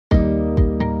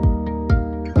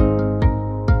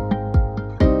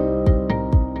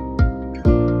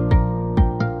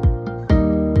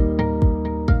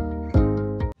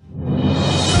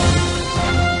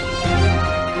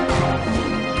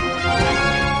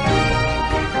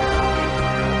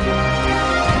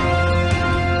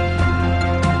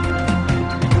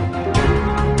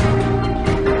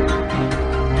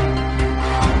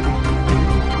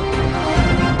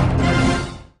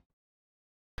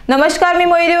नमस्कार, मी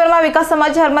मोहिनी वर्मा, विकास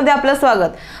समाचारमध्ये आपलं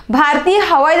स्वागत। भारतीय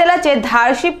हवाई दलाचे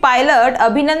धाडसी पायलट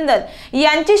अभिनंदन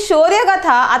यांची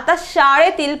शौर्यगाथा आता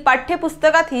शाळेतील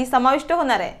पाठ्यपुस्तकातही समाविष्ट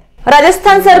होणार आहे।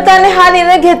 राजस्थान सरकारने हा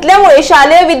निर्णय घेतल्यामुळे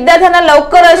शालेय विद्यार्थ्यांना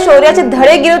लवकरच शौर्याचे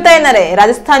धडे गिरवता येणार आहे।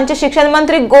 राजस्थानचे शिक्षण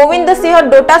मंत्री गोविंद सिंह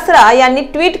डोटासरा यांनी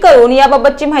ट्विट करून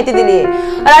याबाबतची माहिती दिली आहे।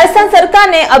 राजस्थान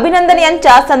सरकारने अभिनंदन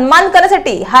यांचा सन्मान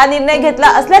करण्यासाठी हा निर्णय घेतला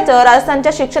असल्याचं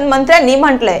राजस्थानच्या शिक्षण मंत्र्यांनी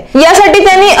म्हटलंय। यासाठी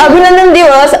त्यांनी अभिनंदन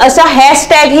दिवस असा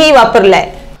हॅशटॅग ही वापरलाय।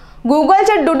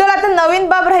 गुगलचे डूडल आता नवीन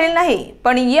बाब राहिली नाही,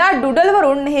 पण या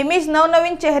डूडलवरून नेहमीच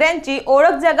नवनवीन चेहऱ्यांची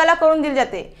ओळख जगाला करून दिली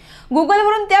जाते।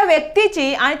 गुगलवरून त्या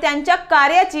व्यक्तीची आणि त्यांच्या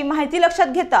कार्याची माहिती लक्षात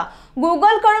घेता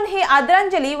गुगलकडून ही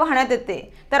आदरांजली वाहण्यात येते।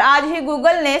 तर आज ही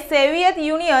गुगलने सोव्हिएत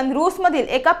युनियन रूसमधील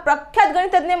एका प्रख्यात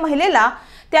गणितज्ञ महिलेला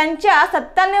त्यांच्या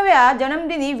 97व्या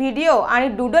जन्मदिनी व्हिडिओ आणि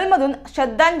डूडलमधून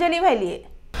श्रद्धांजली वाहिली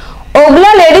आहे।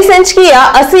 ओग्ला लेडिसेंचकिया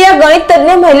असे या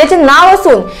गणितज्ञ महिलेचे नाव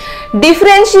असून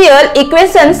डिफरेन्शियल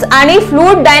इक्वेशन्स आणि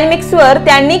फ्लुइड डायनॅमिक्सवर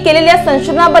त्यांनी केलेल्या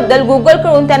संशोधनाबद्दल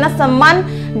गुगलकडून त्यांना सन्मान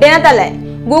देण्यात आलाय।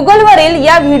 गुगलवरील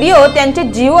या व्हिडिओ त्यांचे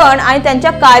जीवन आणि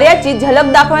त्यांच्या कार्याची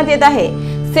झलक दाखवण्यात येत आहे।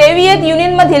 सोव्हिएत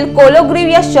युनियनमधील कोलोग्रिव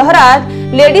या शहरात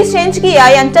लेडिसेंचकिया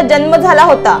यांचा जन्म झाला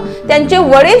होता। त्यांचे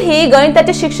वडील ही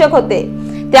गणिताचे शिक्षक होते,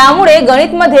 त्यामुळे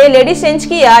गणितमध्ये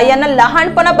लेडिसेंचकिया यांना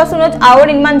लहानपणापासूनच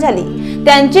आवड निर्माण झाली।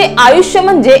 त्यांचे आयुष्य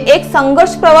म्हणजे एक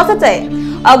संघर्ष प्रवासच आहे।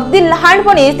 अगदी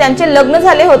लहानपणीच त्यांचे लग्न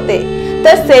झाले होते,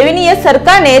 तर सोव्हिएत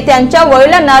सरकारने त्यांच्या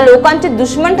वडिलांना लोकांचे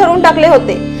दुश्मन ठरवून टाकले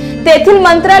होते। तेथील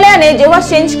मंत्रालयाने जेव्हा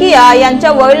सेंचकिया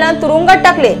यांच्या वडिलांना तुरुंगात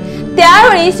टाकले,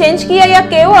 त्यावेळी सेंचकिया या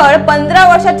केवळ 15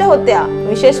 वर्षाच्या होत्या।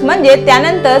 विशेष म्हणजे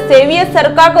त्यानंतर सोव्हिएत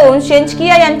सरकारकडून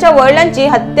सेंचकिया यांच्या वडिलांची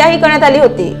हत्याही करण्यात आली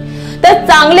होती। तर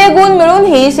चांगले गुण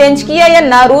मिळूनही सेंचकिया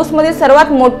यांना रूसमधील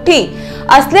सर्वात मोठी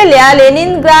असलेल्या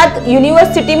लेनिनग्राद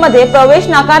युनिव्हर्सिटीमध्ये प्रवेश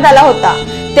नाकारण्यात आला होता।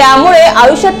 त्यामुळे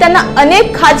आयुष्यात त्यांना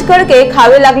अनेक खाचखळके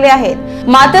खावे लागले आहेत।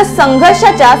 मात्र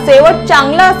संघर्षाचा शेवट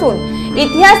चांगला असून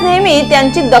इतिहास नेहमी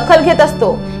त्यांची दखल घेत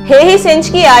असतो, हेही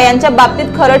सेंचकिया यांच्या बाबतीत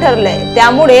खरं ठरलंय।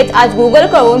 त्यामुळेच आज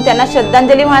गुगलकडून त्यांना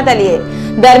श्रद्धांजली वाहण्यात आली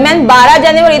आहे। दरम्यान 12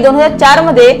 जानेवारी 2004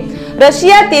 मध्ये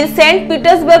रशियातील सेंट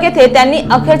पीटर्सबर्ग येथे त्यांनी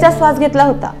अखेरचा श्वास घेतला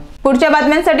होता। पुढच्या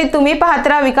बातम्यांसाठी तुम्ही पाहत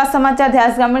राहा विकास समाचार,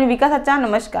 ध्यास ग्रामीण विकासाचा।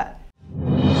 नमस्कार।